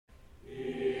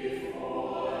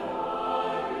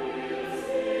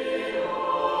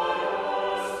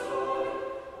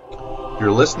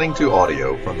You're listening to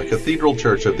audio from the Cathedral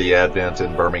Church of the Advent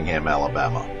in Birmingham,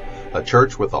 Alabama, a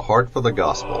church with a heart for the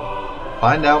gospel.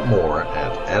 Find out more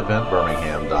at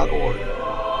adventbirmingham.org.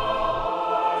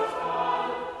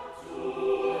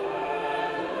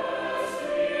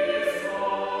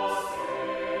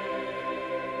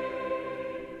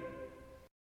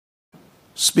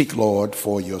 Speak, Lord,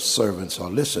 for your servants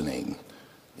are listening.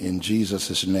 In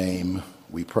Jesus' name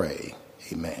we pray.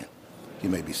 Amen. You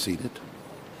may be seated.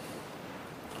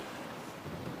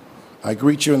 I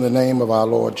greet you in the name of our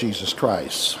Lord Jesus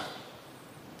Christ.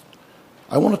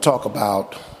 I want to talk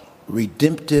about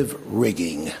redemptive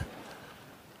rigging.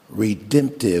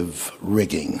 Redemptive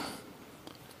rigging.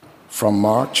 From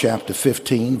Mark chapter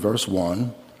 15, verse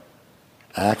 1,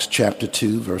 Acts chapter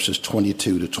 2, verses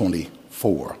 22 to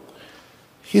 24.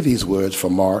 Hear these words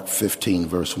from Mark 15,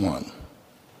 verse 1.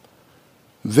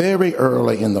 Very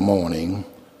early in the morning,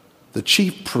 the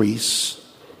chief priests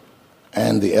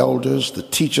and the elders, the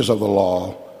teachers of the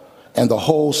law, and the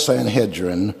whole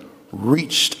Sanhedrin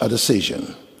reached a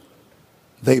decision.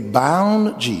 They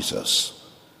bound Jesus,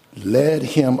 led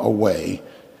him away,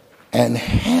 and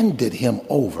handed him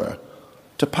over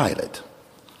to Pilate.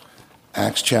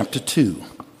 Acts chapter 2,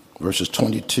 verses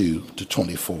 22 to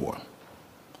 24.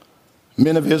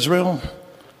 Men of Israel,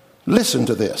 listen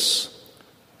to this.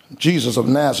 Jesus of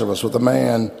Nazareth was a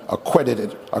man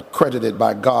accredited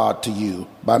by God to you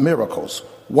by miracles,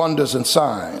 wonders, and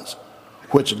signs,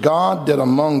 which God did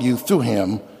among you through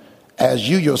him, as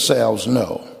you yourselves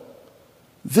know.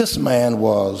 This man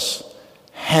was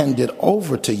handed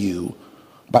over to you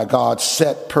by God's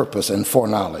set purpose and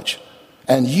foreknowledge,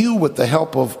 and you, with the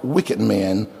help of wicked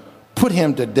men, put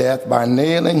him to death by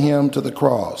nailing him to the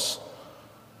cross.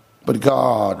 But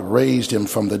God raised him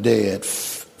from the dead,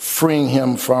 freeing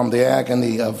him from the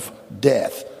agony of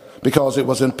death, because it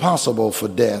was impossible for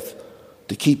death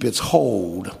to keep its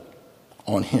hold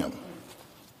on him.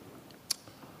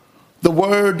 The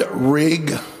word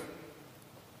rigged,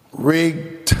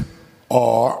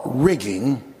 or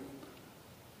rigging,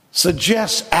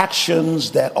 suggests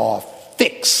actions that are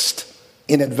fixed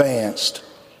in advance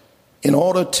in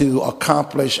order to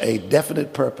accomplish a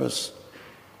definite purpose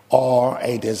or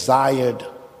a desired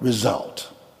result.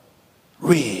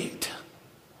 Rigged.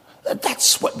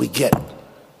 That's what we get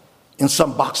in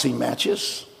some boxing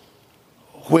matches.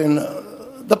 When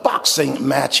the boxing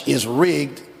match is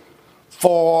rigged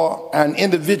for an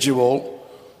individual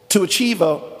to achieve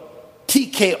a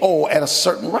TKO at a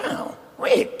certain round.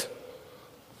 Rigged.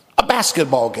 A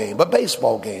basketball game, a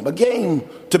baseball game, a game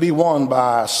to be won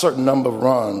by a certain number of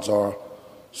runs or a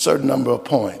certain number of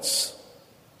points.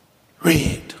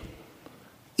 Rigged.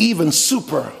 Even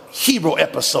superhero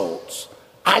episodes,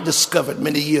 I discovered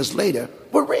many years later,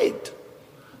 were rigged.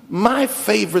 My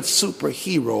favorite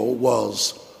superhero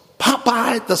was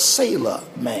Popeye the Sailor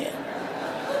Man.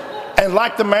 And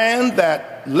like the man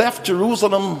that left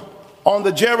Jerusalem on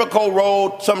the Jericho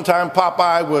Road, sometime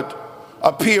Popeye would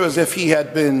appear as if he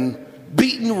had been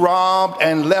beaten, robbed,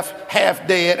 and left half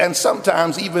dead, and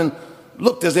sometimes even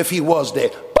looked as if he was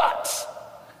dead. But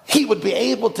he would be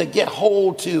able to get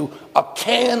hold to a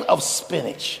can of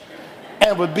spinach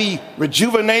and would be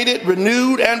rejuvenated,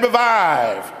 renewed, and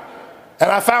revived. And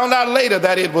I found out later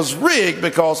that it was rigged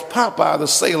because Popeye the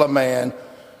Sailor Man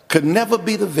could never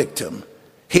be the victim.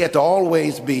 He had to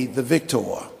always be the victor.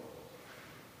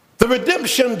 The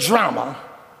redemption drama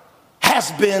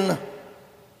has been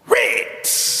rigged.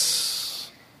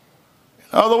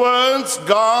 In other words,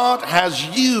 God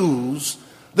has used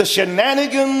the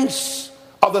shenanigans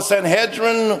of the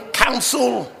Sanhedrin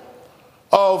council,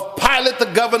 of Pilate, the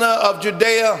governor of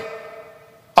Judea,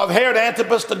 of Herod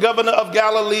Antipas, the governor of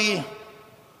Galilee,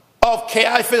 of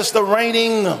Caiaphas, the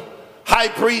reigning high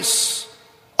priest,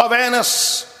 of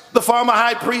Annas, the former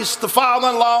high priest, the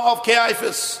father-in-law of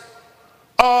Caiaphas,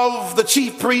 of the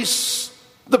chief priests,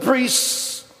 the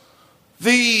priests,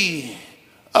 the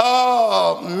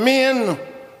men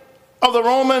of the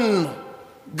Roman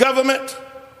government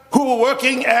who were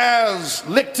working as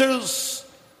lictors,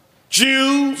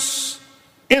 Jews,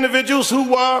 individuals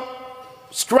who were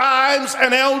scribes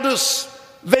and elders.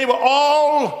 They were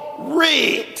all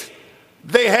rigged.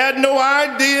 They had no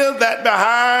idea that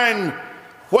behind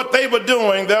what they were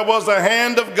doing, there was a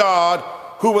hand of God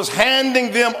who was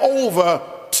handing them over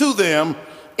to them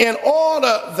in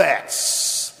order that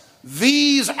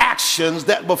these actions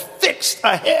that were fixed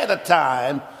ahead of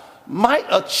time might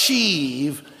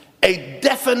achieve a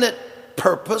definite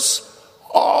purpose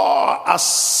or a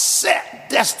set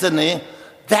destiny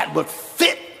that would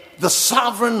fit the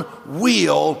sovereign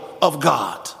will of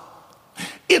God.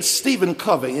 It's Stephen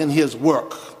Covey in his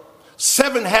work,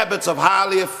 7 Habits of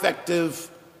Highly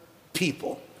Effective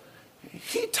People.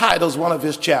 He titles one of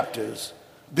his chapters,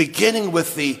 Beginning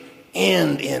with the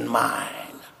End in Mind.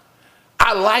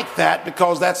 I like that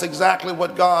because that's exactly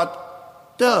what God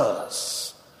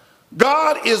does.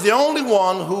 God is the only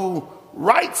one who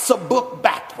writes a book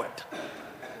backward.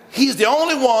 He's the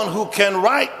only one who can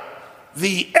write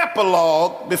the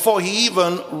epilogue before he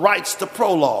even writes the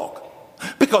prologue,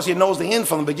 because he knows the end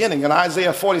from the beginning. And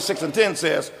Isaiah 46:10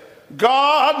 says,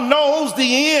 God knows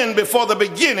the end before the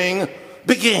beginning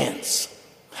begins.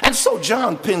 And so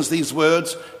John pens these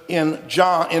words in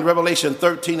Revelation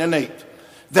 13:8,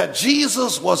 that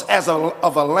Jesus was as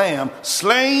of a lamb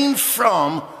slain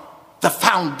from the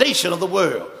foundation of the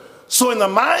world. So in the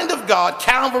mind of God,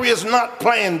 Calvary is not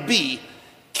plan B.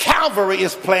 Calvary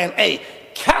is plan A.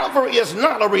 Calvary is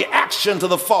not a reaction to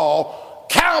the fall.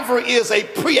 Calvary is a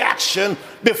pre-action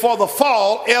before the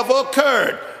fall ever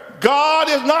occurred. God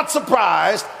is not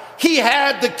surprised. He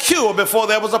had the cure before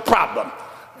there was a problem.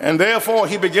 And therefore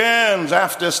he begins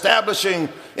after establishing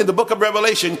in the book of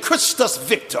Revelation, Christus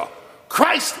Victor.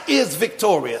 Christ is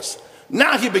victorious.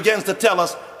 Now he begins to tell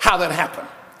us how that happened.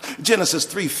 Genesis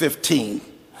 3:15.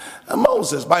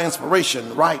 Moses, by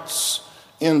inspiration, writes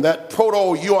in that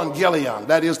proto-evangelion,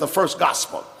 that is the first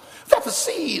gospel, that the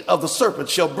seed of the serpent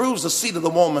shall bruise the seed of the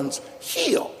woman's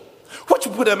heel, which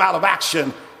will put him out of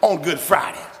action on Good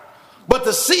Friday. But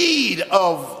the seed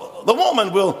of the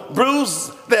woman will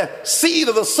bruise the seed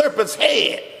of the serpent's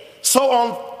head. So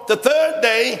on the third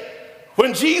day,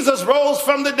 when Jesus rose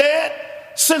from the dead,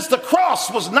 since the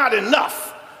cross was not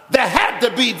enough, there had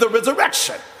to be the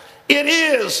resurrection. It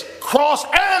is cross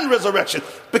and resurrection,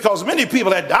 because many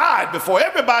people had died before.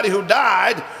 Everybody who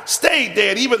died stayed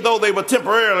dead, even though they were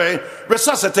temporarily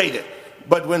resuscitated.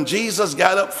 But when Jesus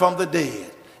got up from the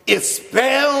dead, it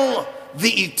spelled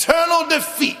the eternal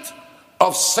defeat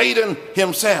of Satan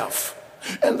himself.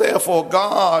 And therefore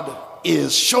God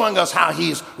is showing us how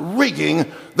he's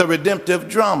rigging the redemptive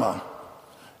drama.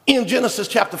 In Genesis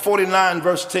chapter 49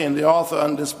 verse 10, the author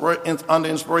under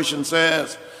inspiration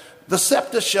says, the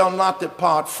scepter shall not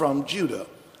depart from Judah,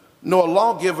 nor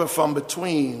lawgiver from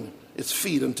between its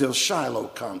feet until Shiloh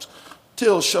comes,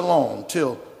 till Shalom,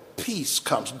 till peace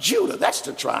comes. Judah, that's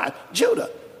the tribe,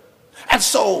 Judah. And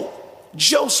so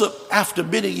Joseph, after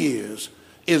many years,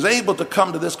 is able to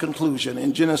come to this conclusion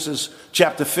in Genesis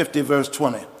chapter 50 verse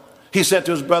 20. He said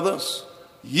to his brothers,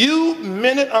 you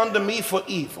meant it unto me for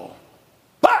evil,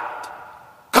 but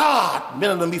God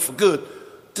meant it unto me for good,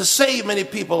 to save many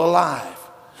people alive.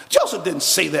 Joseph didn't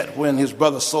say that when his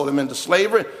brothers sold him into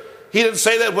slavery. He didn't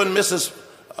say that when Mrs.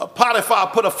 Potiphar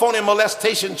put a phony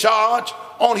molestation charge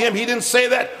on him. He didn't say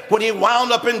that when he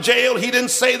wound up in jail. He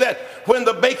didn't say that when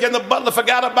the baker and the butler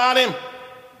forgot about him.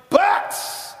 But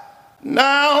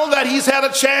now that he's had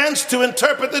a chance to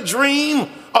interpret the dream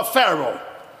of Pharaoh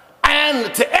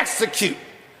and to execute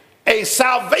a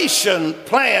salvation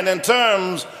plan in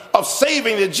terms of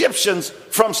saving the Egyptians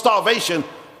from starvation,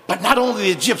 but not only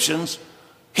the Egyptians,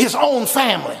 his own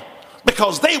family,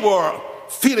 because they were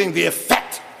feeling the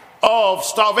effect of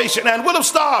starvation and would have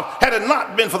starved had it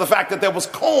not been for the fact that there was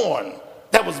corn,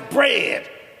 there was bread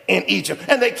in Egypt,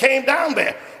 and they came down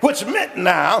there, which meant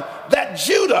now that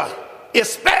Judah is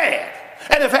spared.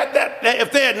 And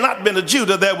if there had not been a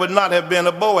Judah, there would not have been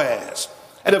a Boaz.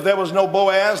 And if there was no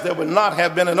Boaz, there would not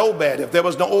have been an Obed. If there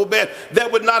was no Obed, there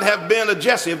would not have been a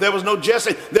Jesse. If there was no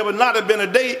Jesse, there would not have been a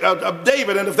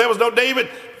David. And if there was no David,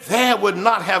 there would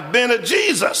not have been a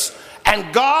Jesus.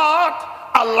 And God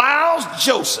allows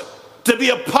Joseph to be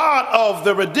a part of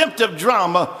the redemptive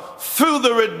drama through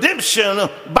the redemption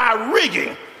by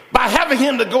rigging, by having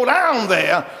him to go down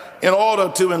there in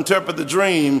order to interpret the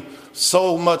dream,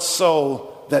 so much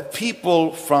so that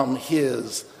people from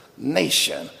his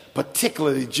nation,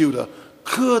 particularly Judah,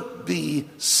 could be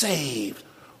saved.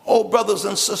 Oh, brothers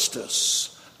and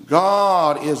sisters,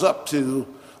 God is up to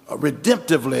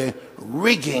redemptively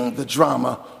rigging the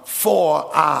drama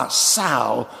for our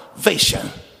salvation.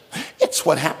 It's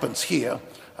what happens here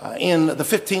in the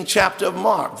 15th chapter of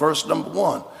Mark, verse number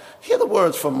 1. Hear the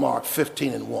words from Mark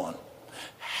 15:1.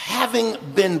 Having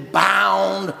been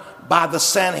bound by the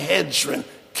Sanhedrin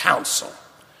council,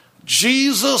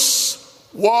 Jesus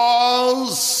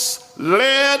was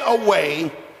led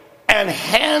away and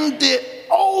handed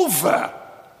over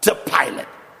to Pilate.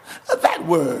 That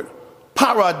word,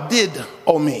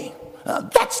 paradidomi,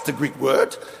 that's the Greek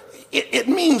word. It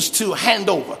means to hand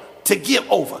over, to give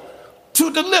over,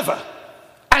 to deliver.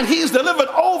 And he's delivered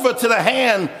over to the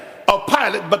hand of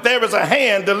Pilate, but there is a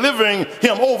hand delivering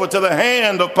him over to the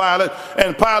hand of Pilate,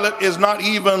 and Pilate is not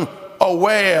even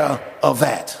aware of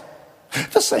that.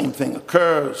 The same thing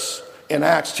occurs in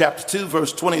Acts chapter 2,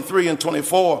 verse 23 and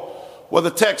 24, where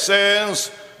the text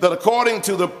says that according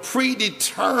to the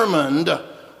predetermined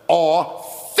or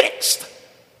fixed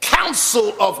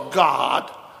counsel of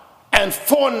God and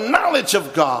foreknowledge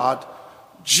of God,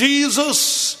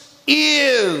 Jesus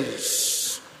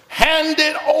is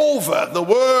handed over. The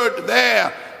word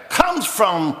there comes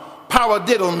from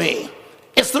paradidomi.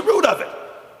 It's the root of it.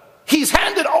 He's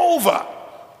handed over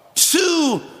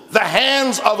to the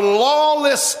hands of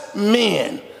lawless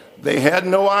men. They had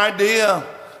no idea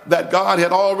that God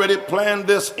had already planned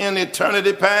this in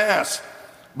eternity past.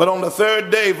 But on the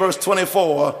third day, verse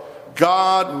 24,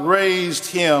 God raised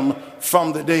him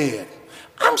from the dead.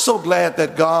 I'm so glad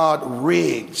that God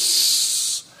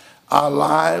rigs our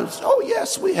lives. Oh,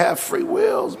 yes, we have free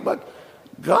wills, but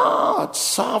God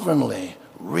sovereignly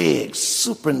rigs,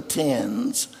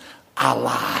 superintends our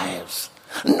lives.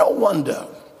 No wonder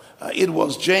it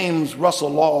was James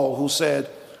Russell Law who said,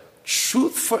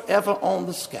 truth forever on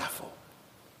the scaffold,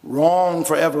 wrong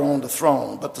forever on the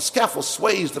throne. But the scaffold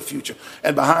sways the future,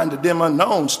 and behind the dim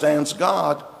unknown stands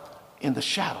God in the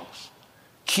shadows,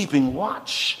 keeping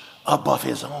watch above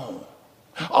his own.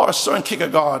 Or Søren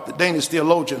Kierkegaard, the Danish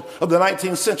theologian of the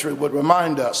 19th century, would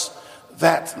remind us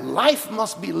that life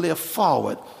must be lived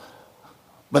forward,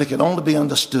 but it can only be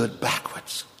understood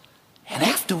backwards. And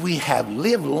after we have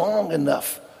lived long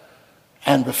enough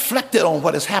and reflected on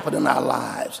what has happened in our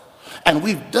lives, and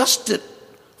we've dusted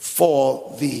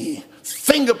for the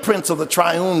fingerprints of the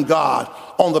triune God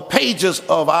on the pages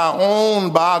of our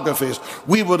own biographies,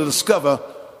 we will discover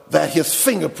that his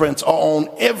fingerprints are on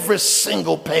every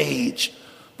single page,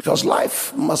 because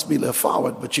life must be lived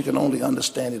forward, but you can only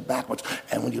understand it backwards.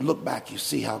 And when you look back, you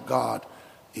see how God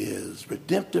is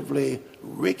redemptively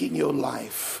rigging your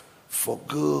life for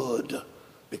good,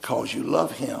 because you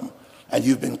love him and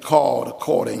you've been called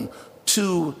according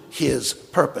to his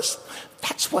purpose.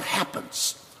 That's what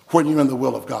happens when you're in the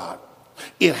will of God.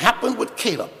 It happened with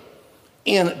Caleb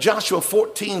in Joshua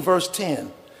 14, verse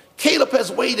 10. Caleb has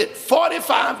waited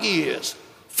 45 years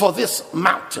for this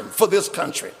mountain, for this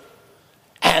country.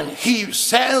 And he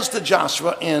says to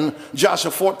Joshua in Joshua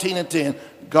 14 and 10,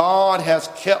 God has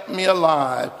kept me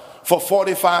alive for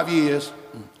 45 years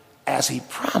as he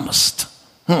promised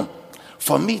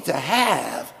for me to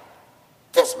have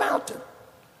this mountain.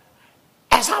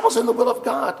 As I was in the will of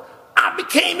God, I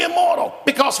became immortal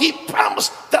because he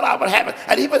promised that I would have it.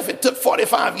 And even if it took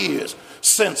 45 years,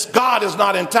 since God is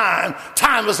not in time,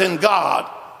 time is in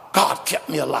God, God kept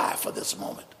me alive for this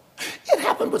moment. It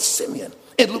happened with Simeon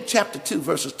in Luke chapter 2,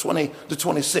 verses 20 to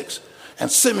 26. And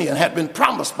Simeon had been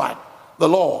promised by the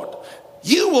Lord,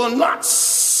 you will not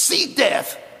see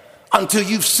death until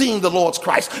you've seen the Lord's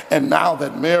Christ. And now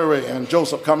that Mary and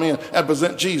Joseph come in and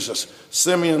present Jesus,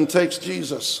 Simeon takes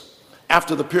Jesus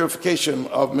after the purification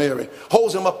of Mary,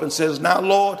 holds him up and says, now,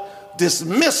 Lord,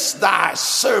 dismiss thy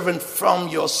servant from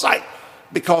your sight,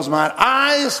 because my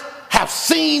eyes have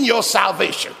seen your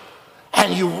salvation,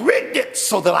 and you rigged it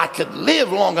so that I could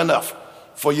live long enough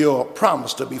for your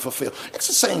promise to be fulfilled. It's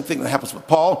the same thing that happens with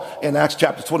Paul in Acts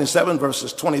chapter 27,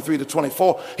 verses 23 to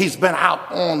 24. He's been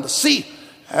out on the sea,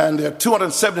 and there are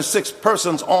 276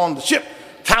 persons on the ship,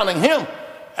 counting him,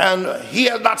 and he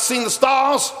has not seen the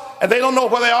stars, and they don't know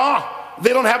where they are.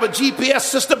 They don't have a GPS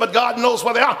system, but God knows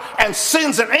where they are, and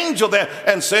sends an angel there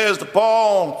and says to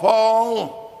Paul,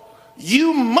 Paul,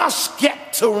 you must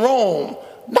get to Rome,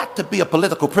 not to be a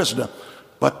political prisoner,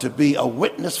 but to be a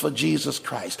witness for Jesus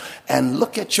Christ. And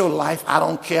look at your life. I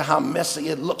don't care how messy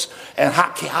it looks and how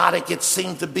chaotic it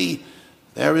seems to be.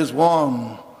 There is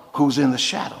one who's in the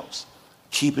shadows,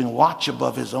 keeping watch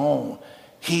above his own.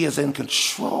 He is in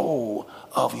control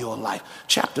of your life.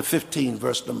 Chapter 15,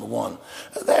 verse number 1.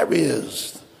 There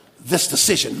is this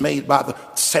decision made by the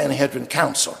Sanhedrin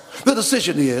Council. The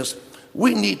decision is,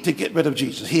 we need to get rid of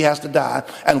Jesus. He has to die,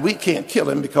 and we can't kill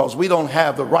him because we don't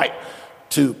have the right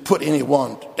to put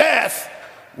anyone to death.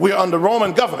 We're under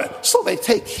Roman government. So they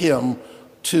take him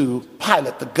to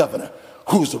Pilate, the governor,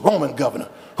 who's the Roman governor,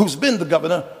 who's been the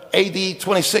governor AD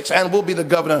 26 and will be the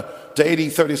governor to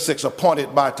AD 36,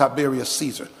 appointed by Tiberius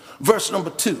Caesar. Verse number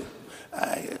 2.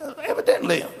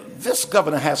 Evidently, this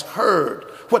governor has heard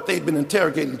what they've been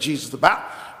interrogating Jesus about.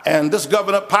 And this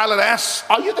governor, Pilate, asks,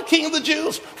 are you the king of the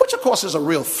Jews? Which, of course, is a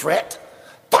real threat.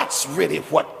 That's really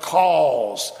what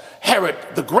caused Herod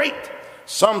the Great,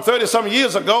 some 30-some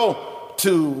years ago,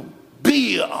 to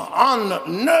be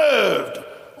unnerved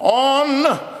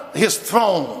on his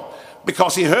throne,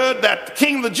 because he heard that the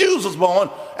king of the Jews was born,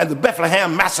 and the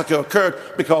Bethlehem massacre occurred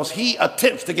because he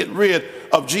attempts to get rid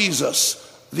of Jesus,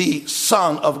 the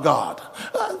Son of God.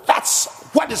 That's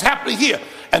what is happening here.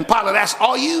 And Pilate asks,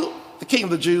 are you the king of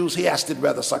the Jews? He asked it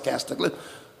rather sarcastically.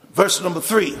 Verse number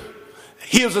 3.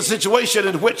 Here's a situation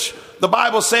in which the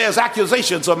Bible says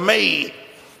accusations are made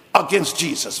against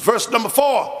Jesus. Verse number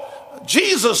 4.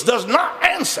 Jesus does not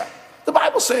answer. The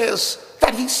Bible says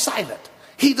that he's silent.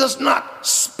 He does not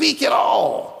speak at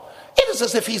all. It is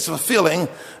as if he's fulfilling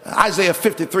Isaiah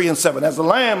 53:7. As the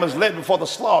lamb is led before the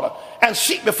slaughter, and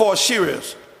sheep before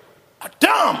shearers are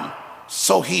dumb,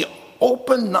 so he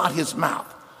opened not his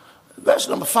mouth. Verse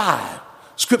number 5.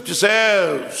 Scripture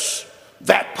says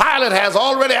that Pilate has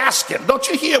already asked him, don't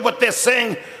you hear what they're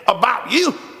saying about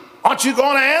you? Aren't you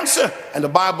going to answer? And the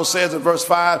Bible says in verse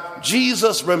 5,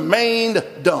 Jesus remained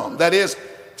dumb. That is,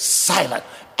 silent.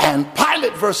 And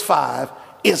Pilate, verse 5,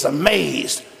 is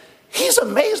amazed. He's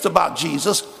amazed about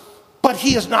Jesus, but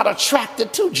he is not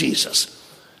attracted to Jesus.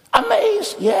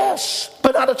 Amazed, yes,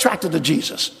 but not attracted to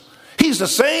Jesus. He's the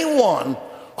same one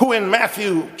who in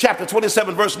Matthew chapter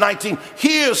 27, verse 19,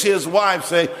 hears his wife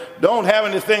say, don't have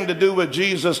anything to do with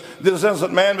Jesus, this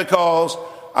innocent man, because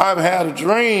I've had a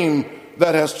dream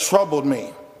that has troubled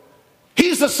me.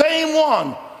 He's the same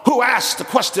one who asked the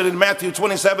question in Matthew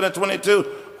 27 and 22,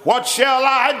 what shall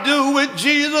I do with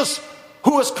Jesus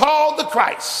who is called the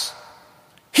Christ?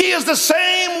 He is the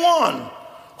same one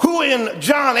who in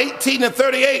John 18 and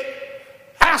 38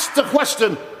 asked the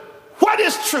question, what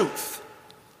is truth?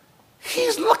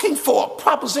 He's looking for a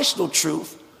propositional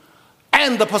truth,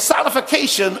 and the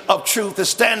personification of truth is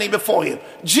standing before him.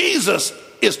 Jesus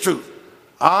is truth.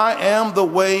 I am the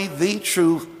way, the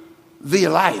truth, the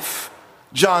life.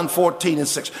 John 14 and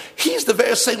 6. He's the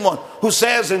very same one who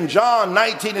says in John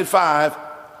 19 and 5,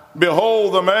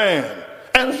 behold the man.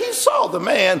 And he saw the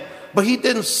man, but he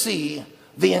didn't see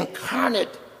the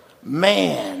incarnate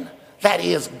man. That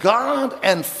is God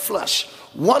and flesh.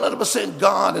 100%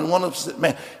 God and 100%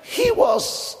 man. He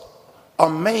was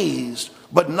amazed,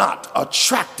 but not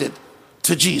attracted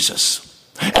to Jesus.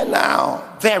 And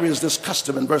now there is this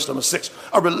custom in verse number 6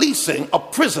 of releasing a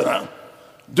prisoner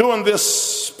during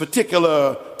this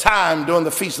particular time during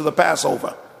the feast of the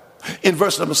Passover. In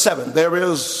verse number 7, there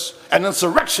is an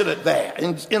insurrectionist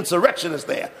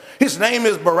there. His name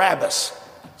is Barabbas,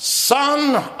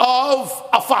 son of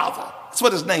a father. That's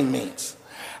what his name means.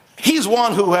 He's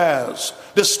one who has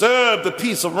disturbed the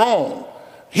peace of Rome.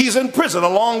 He's in prison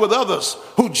along with others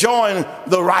who join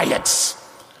the riots.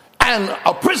 And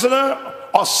a prisoner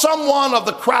or someone of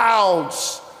the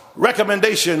crowd's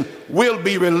recommendation will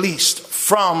be released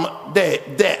from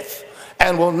death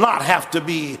and will not have to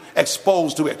be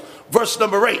exposed to it. Verse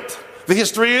number 8, the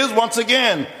history is, once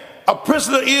again, a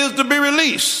prisoner is to be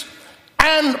released.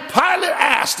 And Pilate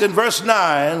asked in verse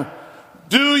 9,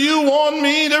 do you want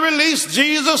me to release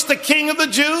Jesus, the King of the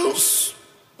Jews?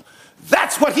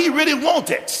 That's what he really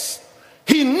wanted.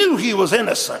 He knew he was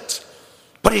innocent,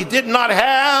 but he did not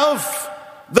have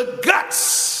the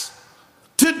guts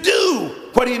to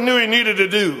do what he knew he needed to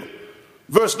do.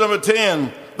 Verse number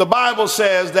 10, the Bible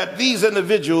says that these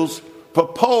individuals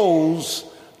propose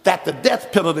that the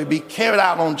death penalty be carried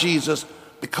out on Jesus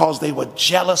because they were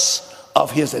jealous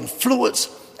of his influence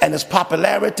and his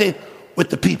popularity with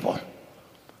the people.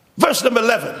 Verse number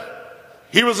 11,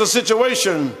 here was a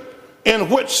situation in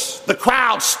which the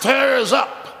crowd stirs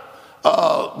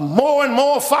up more and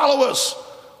more followers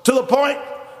to the point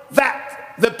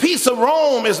that the peace of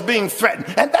Rome is being threatened.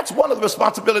 And that's one of the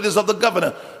responsibilities of the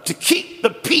governor, to keep the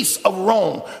peace of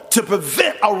Rome, to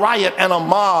prevent a riot and a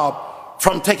mob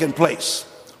from taking place.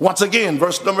 Once again,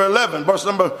 verse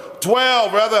number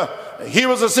 12 rather, here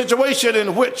was a situation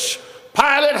in which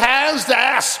Pilate has to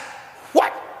ask,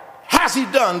 what has he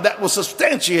done that will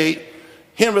substantiate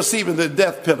him receiving the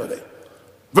death penalty?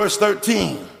 Verse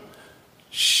 13,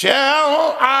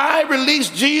 shall I release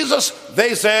Jesus?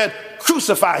 They said,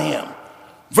 crucify him.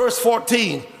 Verse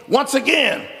 14, once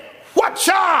again, what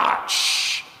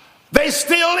charge? They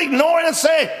still ignore it and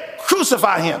say,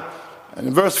 crucify him. And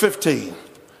in verse 15,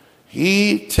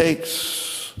 he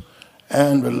takes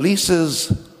and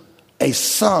releases a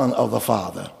son of the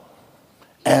Father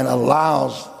and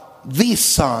allows the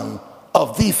son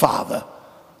of the Father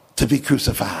to be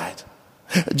crucified.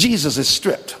 Jesus is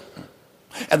stripped,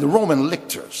 and the Roman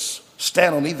lictors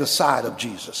stand on either side of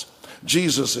Jesus.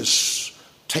 Jesus is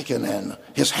taken and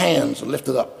his hands are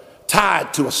lifted up,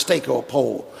 tied to a stake or a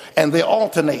pole, and they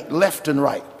alternate left and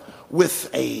right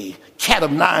with a cat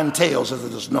of nine tails, as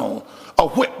it is known, a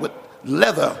whip with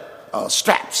leather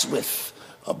straps with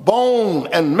bone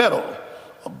and metal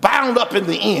bound up in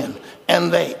the end,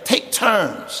 and they take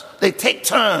turns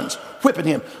whipping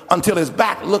him until his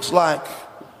back looks like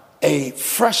a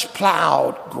fresh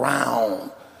plowed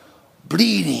ground,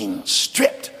 bleeding,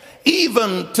 stripped,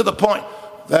 even to the point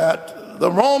that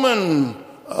the Roman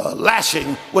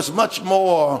lashing was much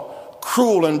more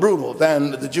cruel and brutal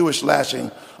than the Jewish lashing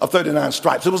of 39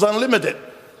 stripes. It was unlimited.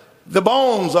 The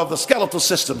bones of the skeletal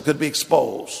system could be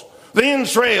exposed. The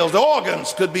entrails, the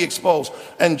organs could be exposed.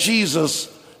 And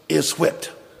Jesus is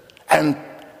whipped. And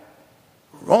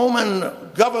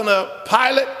Roman Governor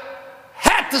Pilate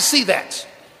had to see that.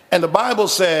 And the Bible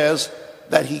says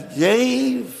that he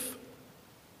gave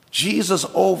Jesus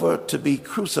over to be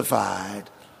crucified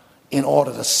in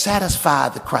order to satisfy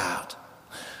the crowd.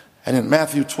 And in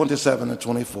Matthew 27 and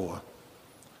 24,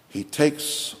 he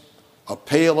takes a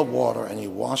pail of water and he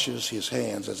washes his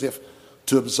hands as if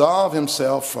to absolve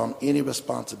himself from any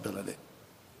responsibility.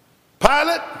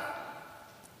 Pilate,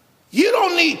 you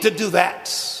don't need to do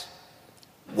that.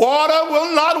 Water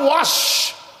will not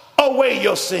wash away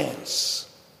your sins.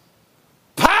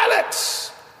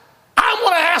 Pilate, I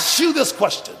want to ask you this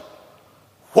question.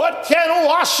 What can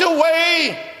wash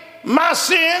away my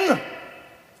sin?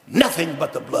 Nothing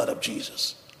but the blood of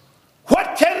Jesus.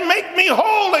 What can make me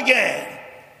whole again?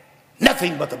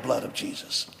 Nothing but the blood of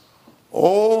Jesus.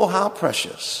 Oh, how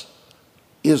precious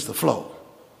is the flow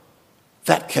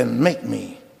that can make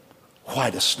me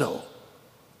white as snow.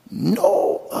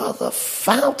 No other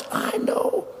fount I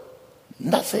know,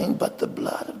 nothing but the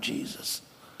blood of Jesus.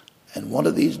 And one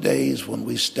of these days when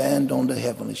we stand on the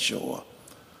heavenly shore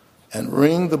and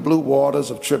wring the blue waters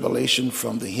of tribulation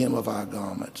from the hem of our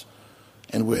garments,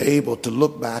 and we're able to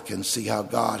look back and see how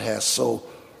God has so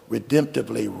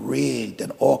redemptively rigged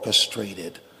and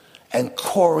orchestrated and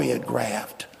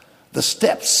choreographed the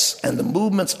steps and the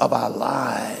movements of our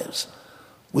lives,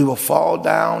 we will fall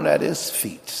down at his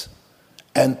feet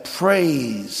and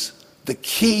praise the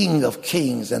King of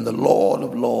Kings and the Lord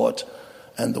of Lords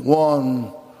and the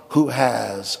one who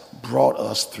has brought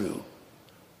us through.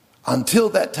 Until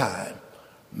that time,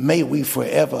 may we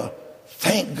forever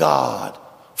thank God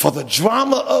for the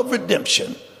drama of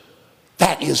redemption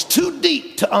that is too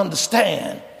deep to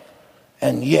understand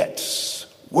and yet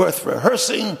worth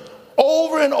rehearsing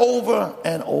over and over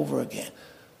and over again.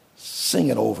 Sing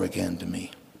it over again to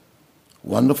me.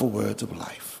 Wonderful words of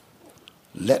life.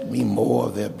 Let me more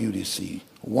of their beauty see.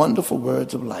 Wonderful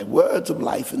words of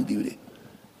life and beauty.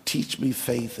 Teach me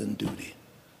faith and duty.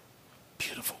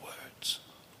 Beautiful words.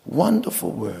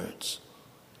 Wonderful words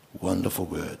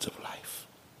of life.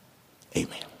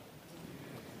 Amen.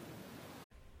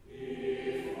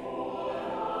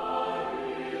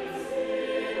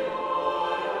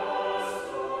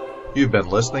 You've been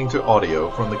listening to audio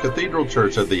from the Cathedral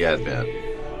Church of the Advent.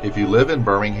 If you live in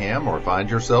Birmingham or find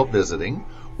yourself visiting,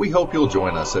 we hope you'll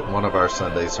join us at one of our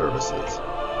Sunday services.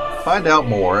 Find out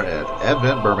more at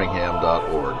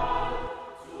adventbirmingham.org.